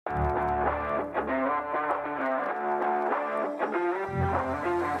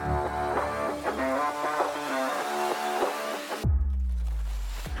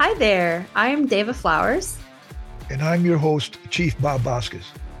Hi there, I'm Dava Flowers. And I'm your host, Chief Bob Vásquez.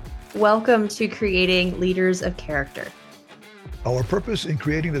 Welcome to Creating Leaders of Character. Our purpose in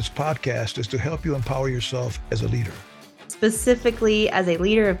creating this podcast is to help you empower yourself as a leader. Specifically as a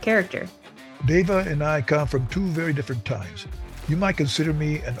leader of character. Dava and I come from two very different times. You might consider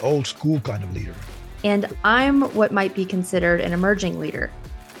me an old school kind of leader. And I'm what might be considered an emerging leader.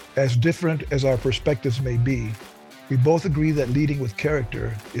 As different as our perspectives may be, we both agree that leading with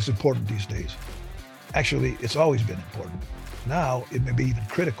character is important these days. Actually, it's always been important. Now, it may be even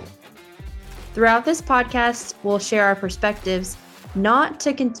critical. Throughout this podcast, we'll share our perspectives, not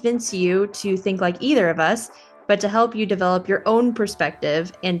to convince you to think like either of us, but to help you develop your own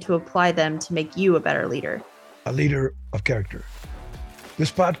perspective and to apply them to make you a better leader. A leader of character. This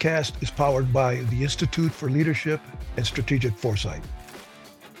podcast is powered by the Institute for Leadership and Strategic Foresight.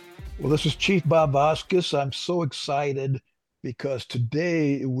 Well, this is Chief Bob Vásquez. I'm so excited because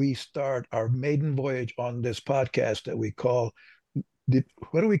today we start our maiden voyage on this podcast that we call,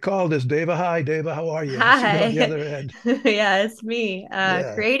 what do we call this, Dava? Hi, Dava, how are you? Hi. On the other end. Yeah, it's me.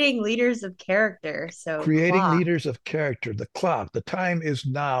 Creating Leaders of Character. So Creating Leaders of Character, the clock, the time is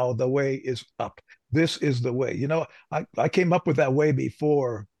now, the way is up. This is the way. You know, I came up with that way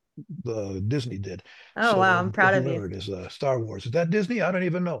before the Disney did. Oh, wow, I'm proud of you. It is Star Wars. Is that Disney? I don't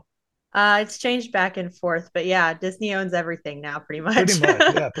even know. It's changed back and forth, but yeah, Disney owns everything now, pretty much. Pretty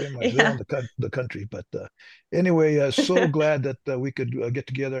much. They own the country. But anyway, so glad that we could get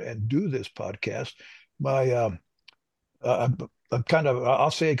together and do this podcast. I'm kind of,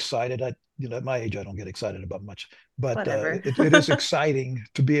 I'll say excited. At my age, I don't get excited about much, but it is exciting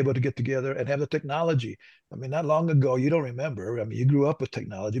to be able to get together and have the technology. I mean, not long ago, you don't remember. I mean, you grew up with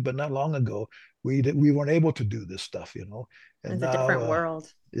technology, but not long ago, we weren't able to do this stuff, And it's now, a different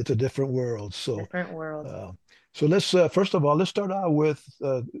world. It's a different world. So, So let's first of all, let's start out with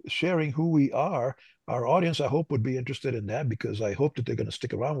sharing who we are. Our audience, I hope, would be interested in that because I hope that they're going to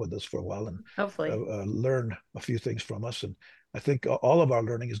stick around with us for a while and hopefully learn a few things from us. And I think all of our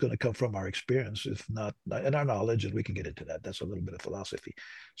learning is going to come from our experience, if not, and our knowledge, and we can get into that. That's a little bit of philosophy.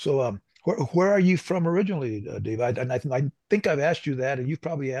 So, where are you from originally, Dave? I think I've asked you that, and you've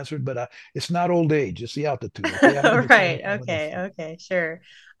probably answered, but it's not old age; it's the altitude. Okay? Right. Okay. Sure.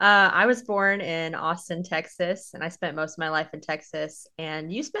 I was born in Austin, Texas, and I spent most of my life in Texas.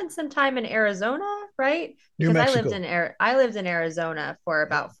 And you spent some time in Arizona, right? New Mexico. I lived in Arizona for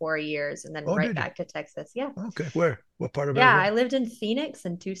about 4 years, and then right back to Texas. Yeah. Okay. Where? What part of Arizona? Yeah, I lived in Phoenix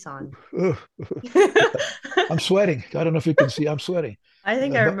and Tucson. I'm sweating. I don't know if you can see. I'm sweating. I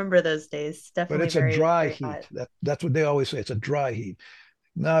think I remember those days. Definitely. But it's a dry heat. That's what they always say. It's a dry heat.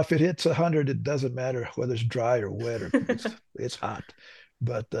 Now, if it hits 100, it doesn't matter whether it's dry or wet or it's hot.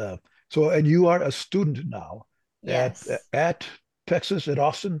 But and you are a student now. Yes. At Texas, at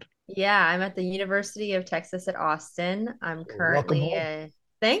Austin. Yeah, I'm at the University of Texas at Austin. I'm currently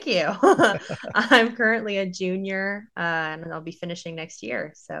thank you. I'm currently a junior, and I'll be finishing next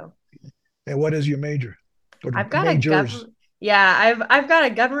year. So. And what is your major? I've got majors? I've got a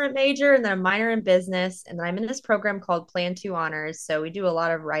government major and then a minor in business, and then I'm in this program called Plan 2 Honors. So we do a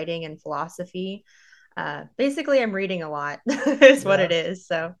lot of writing and philosophy. Basically, I'm reading a lot is what it is.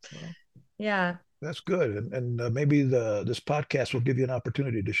 So, yeah. That's good. And maybe this podcast will give you an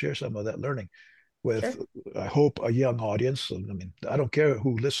opportunity to share some of that learning with, I hope, a young audience. I mean, I don't care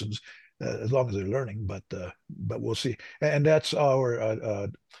who listens as long as they're learning, but we'll see. And that's our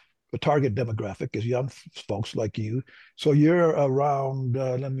target demographic is young folks like you. So you're around,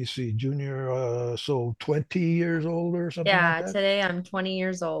 let me see, junior, so 20 years old or something like that? Yeah, today I'm 20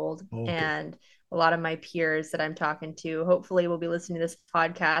 years old. Okay. And a lot of my peers that I'm talking to hopefully will be listening to this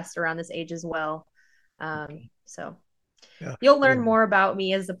podcast around this age as well. So you'll learn more about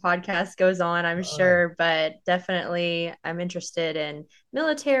me as the podcast goes on, I'm sure, but definitely I'm interested in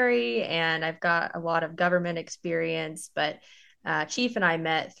military and I've got a lot of government experience, but Chief and I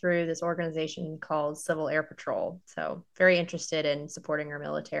met through this organization called Civil Air Patrol. So very interested in supporting our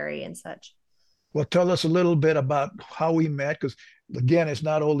military and such. Well, tell us a little bit about how we met, because again, it's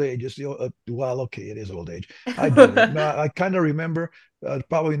not old age. It's okay, it is old age. I do. No, I kind of remember,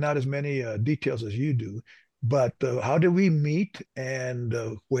 probably not as many details as you do, but how did we meet and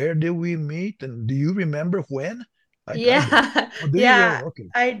where did we meet? And do you remember when? I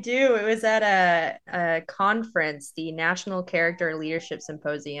do. It was at a conference, the National Character and Leadership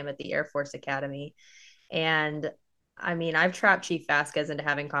Symposium at the Air Force Academy. And I mean, I've trapped Chief Vasquez into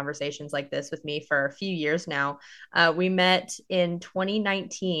having conversations like this with me for a few years now. We met in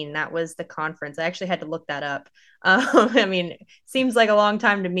 2019. That was the conference. I actually had to look that up. I mean, seems like a long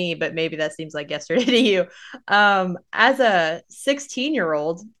time to me, but maybe that seems like yesterday to you. As a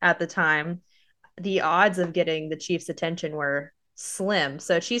 16-year-old at the time, the odds of getting the Chief's attention were slim.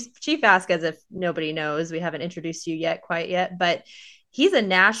 So Chief Vasquez, if nobody knows, we haven't introduced you yet quite yet, but he's a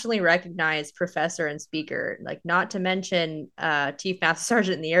nationally recognized professor and speaker, like not to mention Chief Master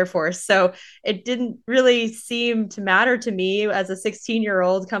Sergeant in the Air Force. So it didn't really seem to matter to me as a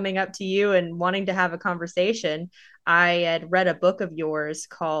 16-year-old coming up to you and wanting to have a conversation. I had read a book of yours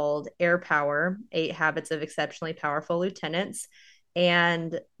called Air Power: 8 Habits of Exceptionally Powerful Lieutenants.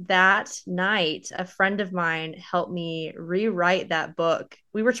 And that night, a friend of mine helped me rewrite that book.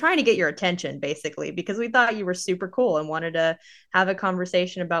 We were trying to get your attention, basically, because we thought you were super cool and wanted to have a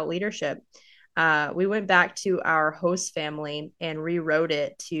conversation about leadership. We went back to our host family and rewrote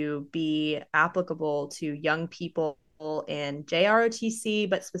it to be applicable to young people in JROTC,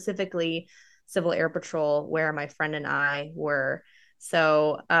 but specifically Civil Air Patrol, where my friend and I were.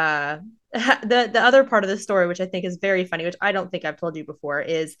 So the other part of the story, which I think is very funny, which I don't think I've told you before,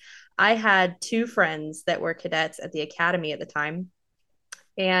 is I had 2 friends that were cadets at the academy at the time,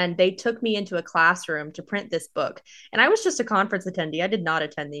 and they took me into a classroom to print this book. And I was just a conference attendee. I did not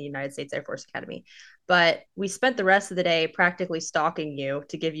attend the United States Air Force Academy, but we spent the rest of the day practically stalking you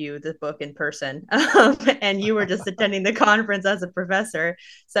to give you the book in person. And you were just attending the conference as a professor.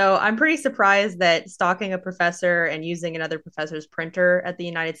 So I'm pretty surprised that stalking a professor and using another professor's printer at the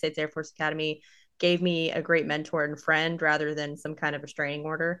United States Air Force Academy gave me a great mentor and friend rather than some kind of restraining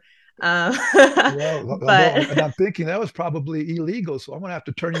order. Uh, Well, but and I'm thinking that was probably illegal, so I'm gonna have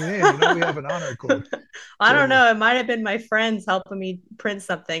to turn you in. You know, we have an honor code. I don't So know. It might have been my friends helping me print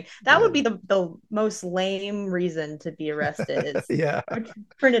something. That would yeah, be the most lame reason to be arrested is yeah, I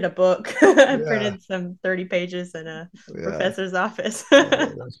printed a book. I yeah, printed some 30 pages in a yeah. professor's office.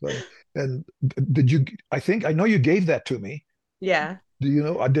 That's funny. And did you? I know you gave that to me. Yeah. Do you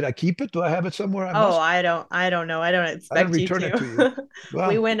know? Did I keep it? Do I have it somewhere? I Oh, must. I don't know. I don't I didn't expect you return it to you. to. We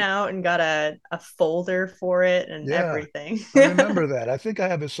Well, went out and got a folder for it and yeah, everything. I remember that. I think I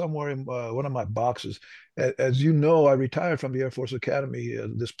have it somewhere in one of my boxes. As you know, I retired from the Air Force Academy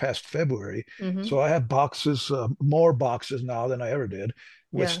this past February, so Hmm. I have boxes, more boxes now than I ever did,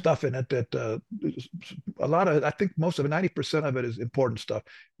 with Yeah. stuff in it that a lot of, I think most of it, 90% of it is important stuff,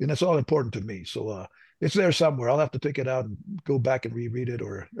 and it's all important to me. So it's there somewhere. I'll have to take it out and go back and reread it,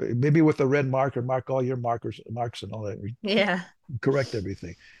 or maybe with a red marker, mark all your marks and all that, Yeah. correct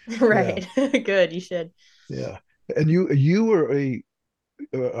everything. Yeah, Right. Good. You should. yeah. And you were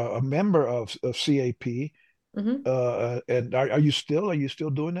a member of CAP, Hmm. and are you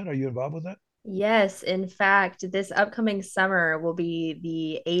still doing that? Are you involved with that? Yes, in fact, this upcoming summer will be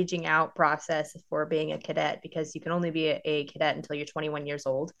the aging out process for being a cadet because you can only be a cadet until you're 21 years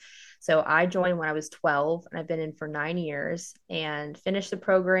old. So I joined when I was 12 and I've been in for 9 years and finished the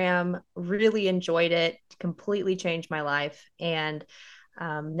program, really enjoyed it, completely changed my life. And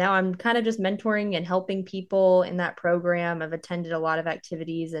now I'm kind of just mentoring and helping people in that program. I've attended a lot of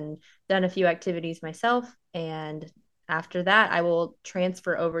activities and done a few activities myself. And after that, I will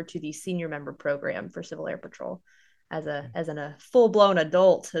transfer over to the senior member program for Civil Air Patrol a full blown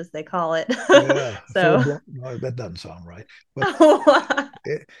adult, as they call it. Yeah, full So, blown. No, that doesn't sound right. But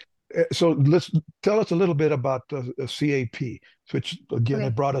eh, so let's tell us a little bit about CAP, which again it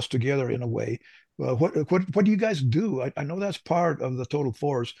okay, brought us together in a way. What do you guys do? I know that's part of the total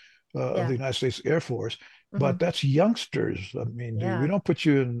force of the yeah, United States Air Force, but hmm, that's youngsters. I mean, we yeah. don't put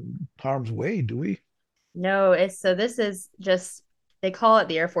you in harm's way, do we? No, it's so this is just they call it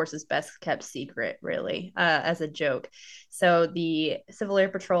the Air Force's best kept secret, really, as a joke. So the Civil Air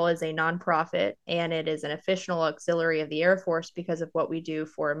Patrol is a nonprofit and it is an official auxiliary of the Air Force because of what we do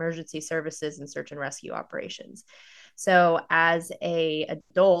for emergency services and search and rescue operations. So as a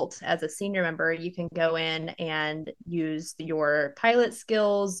adult, as a senior member, you can go in and use your pilot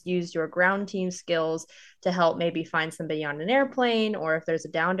skills, use your ground team skills to help maybe find somebody on an airplane, or if there's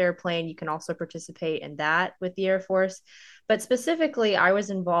a downed airplane, you can also participate in that with the Air Force. But specifically, I was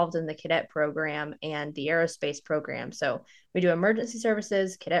involved in the cadet program and the aerospace program. So we do emergency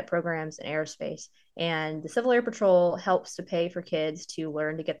services, cadet programs, and aerospace. And the Civil Air Patrol helps to pay for kids to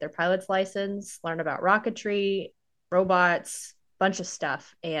learn to get their pilot's license, learn about rocketry, robots, bunch of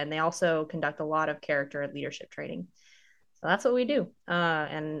stuff. And they also conduct a lot of character and leadership training. that's what we do.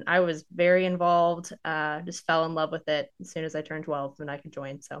 And I was very involved, just fell in love with it as soon as I turned 12 and I could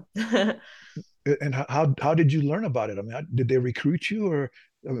join. So And how did you learn about it? I mean, did they recruit you, or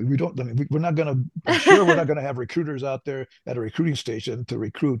I mean, we don't? I mean, we're not going to. I'm sure we're not going to have recruiters out there at a recruiting station to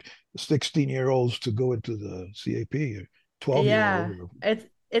recruit 16-year-olds to go into the CAP, or 12-year-olds. Yeah,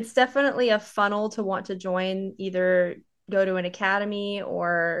 it's definitely a funnel to want to join, either go to an academy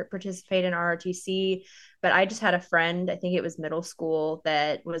or participate in ROTC. But I just had a friend, I think it was middle school,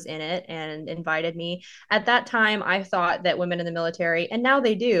 that was in it and invited me. At that time, I thought that women in the military, and now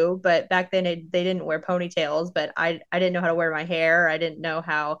they do, but back then they didn't wear ponytails. But I didn't know how to wear my hair. I didn't know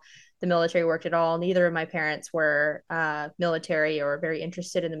how the military worked at all. Neither of my parents were military or very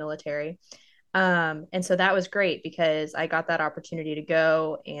interested in the military. And so that was great because I got that opportunity to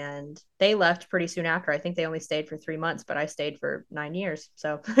go, and they left pretty soon after. I think they only stayed for 3 months, but I stayed for 9 years.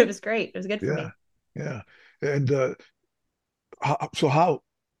 So it was great. It was good for Yeah, me. yeah. And so how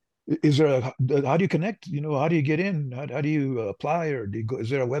is there a, how do you connect? You know, how do you get in? How do you apply, or do you go? Is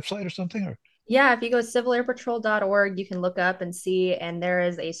there a website or something? Or Yeah, if you go civilairpatrol.org, you can look up and see, and there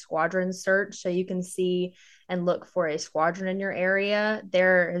is a squadron search. So you can see and look for a squadron in your area.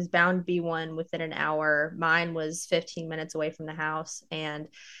 There is bound to be one within an hour. Mine was 15 minutes away from the house, and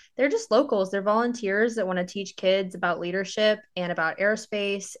they're just locals. They're volunteers that want to teach kids about leadership and about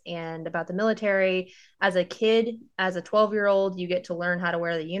aerospace and about the military. As a kid, as a 12-year-old, you get to learn how to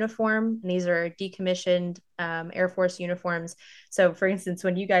wear the uniform. And these are decommissioned Air Force uniforms. So, for instance,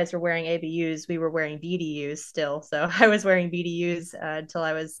 when you guys were wearing ABUs, we were wearing BDUs still. So, I was wearing BDUs until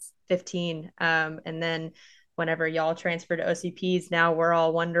I was 15. And then whenever y'all transfer to OCPs, now we're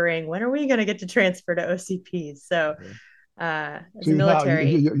all wondering, when are we going to get to transfer to OCPs? So, as a see, now military,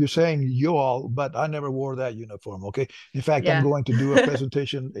 you're saying you all, but I never wore that uniform. Okay. In fact, I'm yeah. going to do a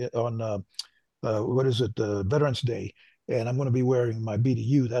presentation on what is it, Veterans Day, and I'm going to be wearing my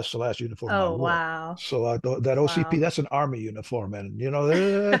BDU. That's the last uniform I Oh, wore. wow. So that OCP, Wow. that's an Army uniform, and you know,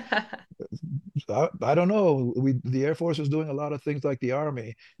 I don't know. The Air Force is doing a lot of things like the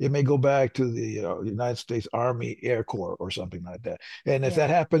Army. It may go back to the United States Army Air Corps or something like that. And if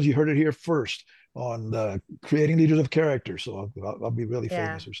that Yeah. happens, you heard it here first on creating leaders of character. So I'll be really Yeah.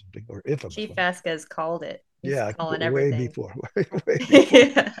 famous or something, or infamous Chief one day. Vasquez called it. He's Yeah, calling way everything. before, way before.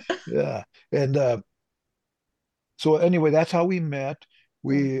 Yeah. Yeah, and so anyway, that's how we met.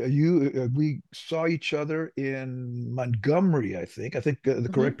 Yeah. We saw each other in Montgomery, I think. I think the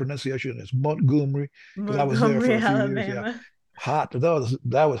correct Hmm. pronunciation is Montgomery because I was there for Montgomery, a few years. Yeah, Alabama. hot.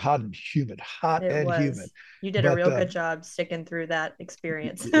 That was hot It and humid. was. You did a But real good job sticking through that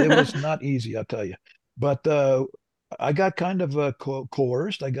experience. it was not easy, I'll tell you. But I got kind of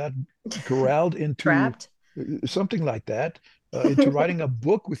coerced. I got corralled into Trapped. something like that, into writing a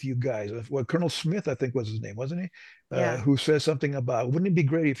book with you guys. Well, Colonel Smith, I think was his name, wasn't he? Yeah. Who says something about, wouldn't it be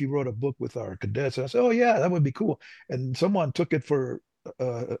great if you wrote a book with our cadets? And I said, oh yeah, that would be cool. And someone took it for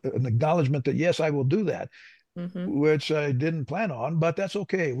an acknowledgement that yes, I will do that, Hmm. which I didn't plan on, but that's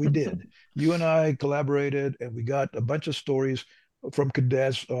okay. We did. You and I collaborated, and we got a bunch of stories from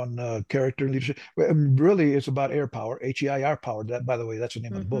cadets on character and leadership. Really, it's about air power, HEIR power. That, by the way, that's the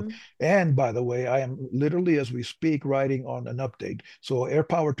name of the book. Hmm. And by the way, I am literally, as we speak, writing on an update. So Air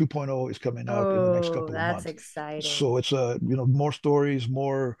Power 2.0 is coming out in the next Oh, couple of that's months. exciting. So it's more stories,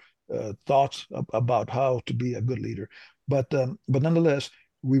 more thoughts about how to be a good leader. But nonetheless,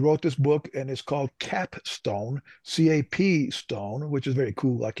 we wrote this book, and it's called Capstone, CAP Stone, which is very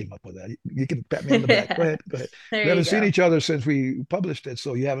cool. I came up with that. You can pat me on the back. Go Yeah. ahead. Go ahead. We There you haven't seen go. each other since we published it,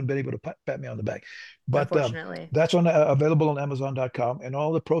 so you haven't been able to pat me on the back. But Unfortunately. that's available on Amazon.com, and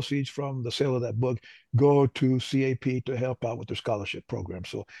all the proceeds from the sale of that book go to CAP to help out with their scholarship program.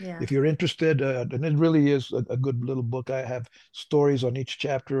 So Yeah. if you're interested, and it really is a good little book. I have stories on each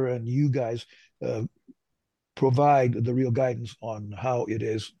chapter, and you guys uh, provide the real guidance on how it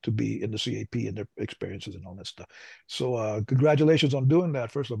is to be in the CAP and their experiences and all that stuff. So congratulations on doing that,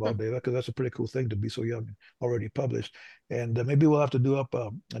 first of all, Dave, because that's a pretty cool thing to be so young and already published. And maybe we'll have to do up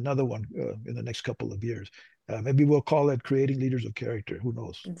another one in the next couple of years. Maybe we'll call it Creating Leaders of Character. Who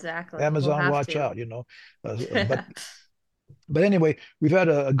knows? Exactly. We'll Amazon, have watch to. out, you know. But anyway, we've had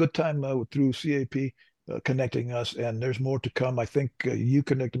a good time through CAP connecting us, and there's more to come. I think you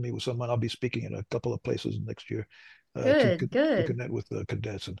connected me with someone. I'll be speaking in a couple of places next year Good, to good. connect with the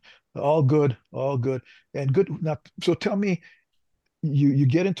cadets, and all good, and good. Now, so tell me, you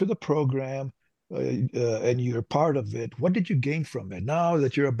get into the program. And you're part of it. What did you gain from it? Now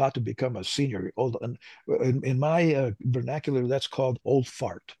that you're about to become a senior, old, and in my vernacular, that's called old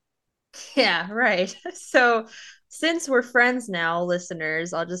fart. Yeah, right. So since we're friends now,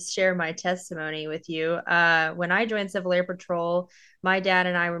 listeners, I'll just share my testimony with you. When I joined Civil Air Patrol, my dad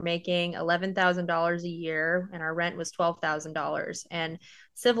and I were making $11,000 a year, and our rent was $12,000. And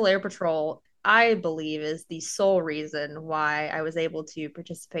Civil Air Patrol, I believe, is the sole reason why I was able to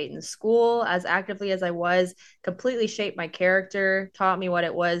participate in school as actively as I was, completely shaped my character, taught me what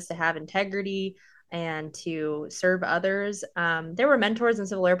it was to have integrity and to serve others. There were mentors in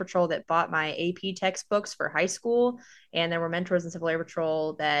Civil Air Patrol that bought my AP textbooks for high school, and there were mentors in Civil Air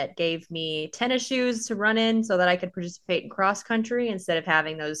Patrol that gave me tennis shoes to run in so that I could participate in cross country instead of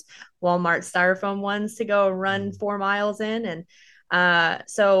having those Walmart styrofoam ones to go run 4 miles in. And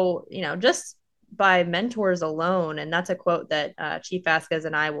so, just by mentors alone, and that's a quote that Chief Vasquez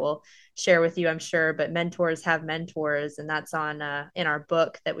and I will share with you, I'm sure, but mentors have mentors, and that's on in our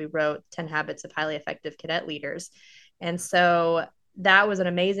book that we wrote, 10 Habits of Highly Effective Cadet Leaders. And so that was an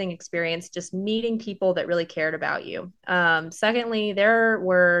amazing experience, just meeting people that really cared about you. Secondly, there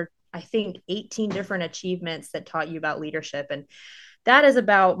were, I think, 18 different achievements that taught you about leadership. And that is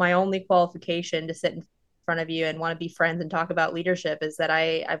about my only qualification to sit in front of you and want to be friends and talk about leadership, is that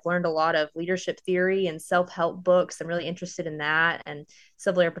I've learned a lot of leadership theory and self-help books. I'm really interested in that. And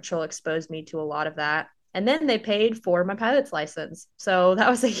Civil Air Patrol exposed me to a lot of that. And then they paid for my pilot's license. So that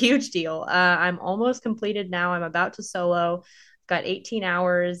was a huge deal. I'm almost completed now. I'm about to solo. Got 18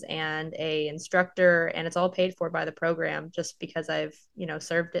 hours and a instructor, and it's all paid for by the program just because I've,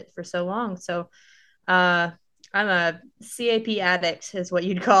 served it for so long. So uh, I'm a CAP addict, is what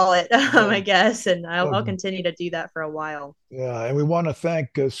you'd call it, I Yeah. guess, and I'll Well, continue to do that for a while. yeah, and we want to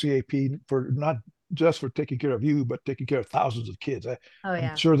thank CAP for not just for taking care of you, but taking care of thousands of kids. Oh I'm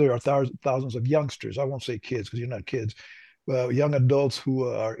yeah. sure there are thousands of youngsters. I won't say kids because you're not kids, young adults who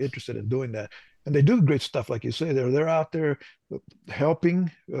are interested in doing that, and they do great stuff, like you say. They're out there helping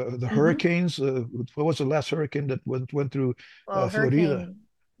the Mm-hmm. hurricanes. What was the last hurricane that went through Well, Florida? Hurricane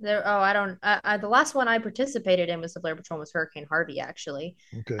there. Oh, I don't. the last one I participated in was the Blair Patrol was Hurricane Harvey, actually.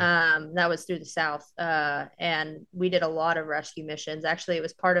 Okay, That was through the South, and we did a lot of rescue missions. Actually, it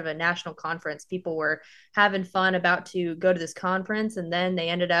was part of a national conference. People were having fun about to go to this conference, and then they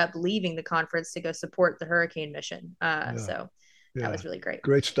ended up leaving the conference to go support the hurricane mission. yeah. So that Yeah, was really great.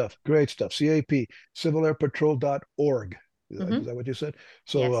 great stuff. Great stuff. CAP, civilairpatrol.org. Is Mm-hmm. that what you said?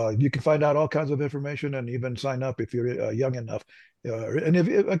 So Yes. you can find out all kinds of information and even sign up if you're young enough. And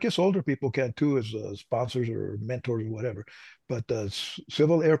if I guess older people can too, as sponsors or mentors or whatever. But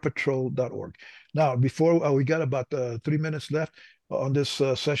civilairpatrol.org. Now, before we got about 3 minutes left on this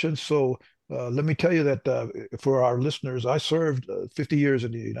session, so let me tell you that for our listeners, I served 50 years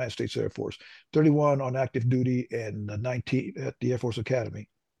in the United States Air Force, 31 on active duty and 19 at the Air Force Academy.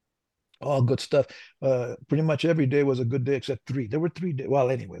 All good stuff. Pretty much every day was a good day except three. There were 3 days. Well,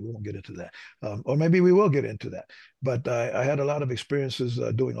 anyway, we won't get into that. Or maybe we will get into that. But I had a lot of experiences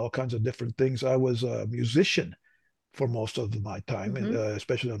doing all kinds of different things. I was a musician for most of my time, Mm-hmm.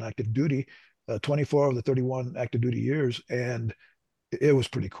 especially on active duty, 24 of the 31 active duty years. And it was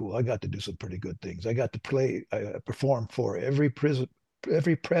pretty cool. I got to do some pretty good things. I got to perform for every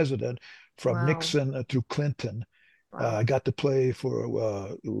president from Wow. Nixon through Clinton. Wow. I got to play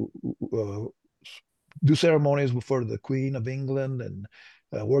for do ceremonies for the Queen of England and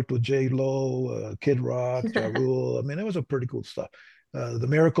worked with J Lo, Kid Rock, Ja Rule. I mean, it was a pretty cool stuff. The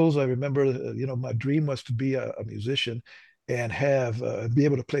Miracles. I remember, my dream was to be a musician and have be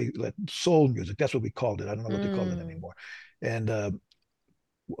able to play like soul music. That's what we called it. I don't know what they call it Mm. anymore. And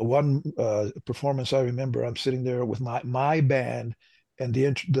one performance I remember, I'm sitting there with my band, and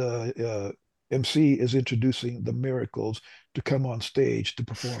the MC is introducing the Miracles to come on stage to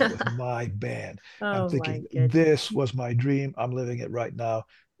perform with my band. I'm Oh my thinking, this goodness. was my dream. I'm living it right now.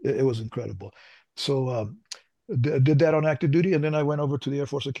 It was incredible. So did that on active duty, and then I went over to the Air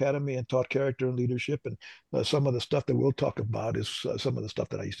Force Academy and taught character and leadership. And some of the stuff that we'll talk about is some of the stuff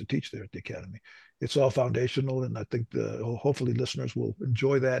that I used to teach there at the academy. It's all foundational, and I think hopefully listeners will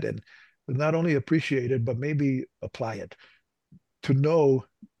enjoy that and not only appreciate it, but maybe apply it. To know,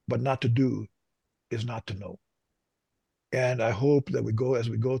 but not to do is not to know. And I hope that as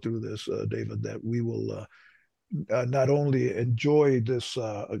we go through this, David, that we will not only enjoy this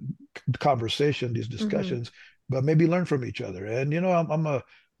conversation, these Mm-hmm. discussions, but maybe learn from each other. And I'm a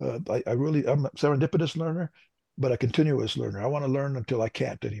serendipitous learner, but a continuous learner. I want to learn until I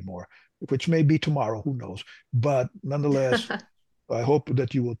can't anymore, which may be tomorrow. Who knows? But nonetheless, I hope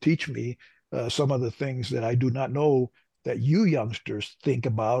that you will teach me some of the things that I do not know that you youngsters think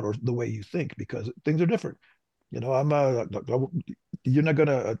about or the way you think, because things are different. You're not going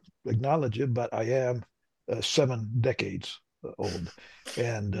to acknowledge it, but I am 7 decades old.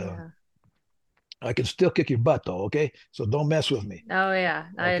 And Yeah. I can still kick your butt though, okay? So don't mess with me. Oh yeah,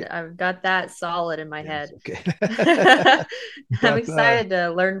 Okay. I've got that solid in my Yes, head. okay. I'm But excited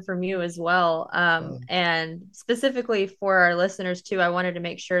to learn from you as well. um, And specifically for our listeners too, I wanted to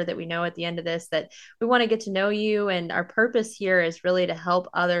make sure that we know at the end of this that we want to get to know you, and our purpose here is really to help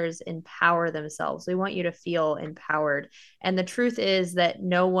others empower themselves. We want you to feel empowered. And the truth is that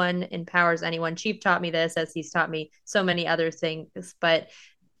no one empowers anyone. Chief taught me this, as he's taught me so many other things, but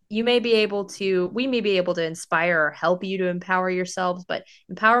we may be able to inspire or help you to empower yourselves, but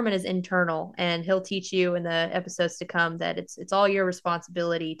empowerment is internal, and he'll teach you in the episodes to come that it's all your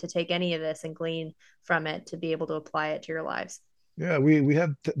responsibility to take any of this and glean from it to be able to apply it to your lives. yeah, we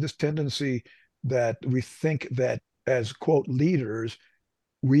have this tendency that we think that as quote leaders,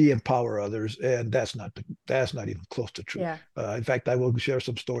 we empower others, and that's not even close to true. Yeah. In fact, I will share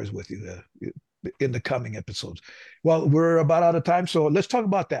some stories with you in the coming episodes. Well, we're about out of time, so let's talk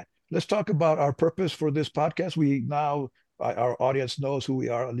about that. Let's talk about our purpose for this podcast. We now our audience knows who we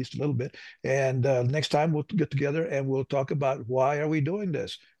are at least a little bit, and next time we'll get together and we'll talk about why are we doing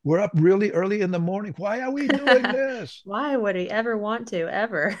this. We're up really early in the morning. Why are we doing this? Why would he ever want to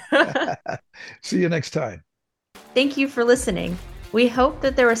ever? See you next time. Thank you for listening. We hope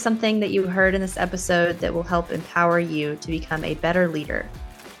that there was something that you heard in this episode that will help empower you to become a better leader.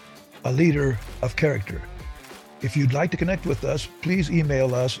 A leader of character. If you'd like to connect with us, please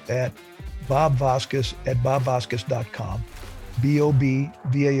email us at bobvasquez@bobvasquez.com,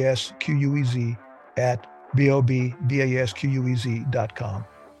 BOBVASQUEZ@BOBVASQUEZ.com,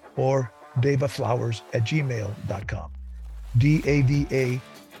 or davaflowers@gmail.com,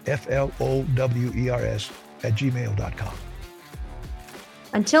 DAVAFLOWERS@gmail.com.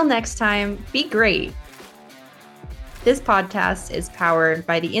 Until next time, be great. This podcast is powered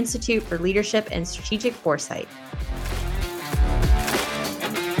by the Institute for Leadership and Strategic Foresight.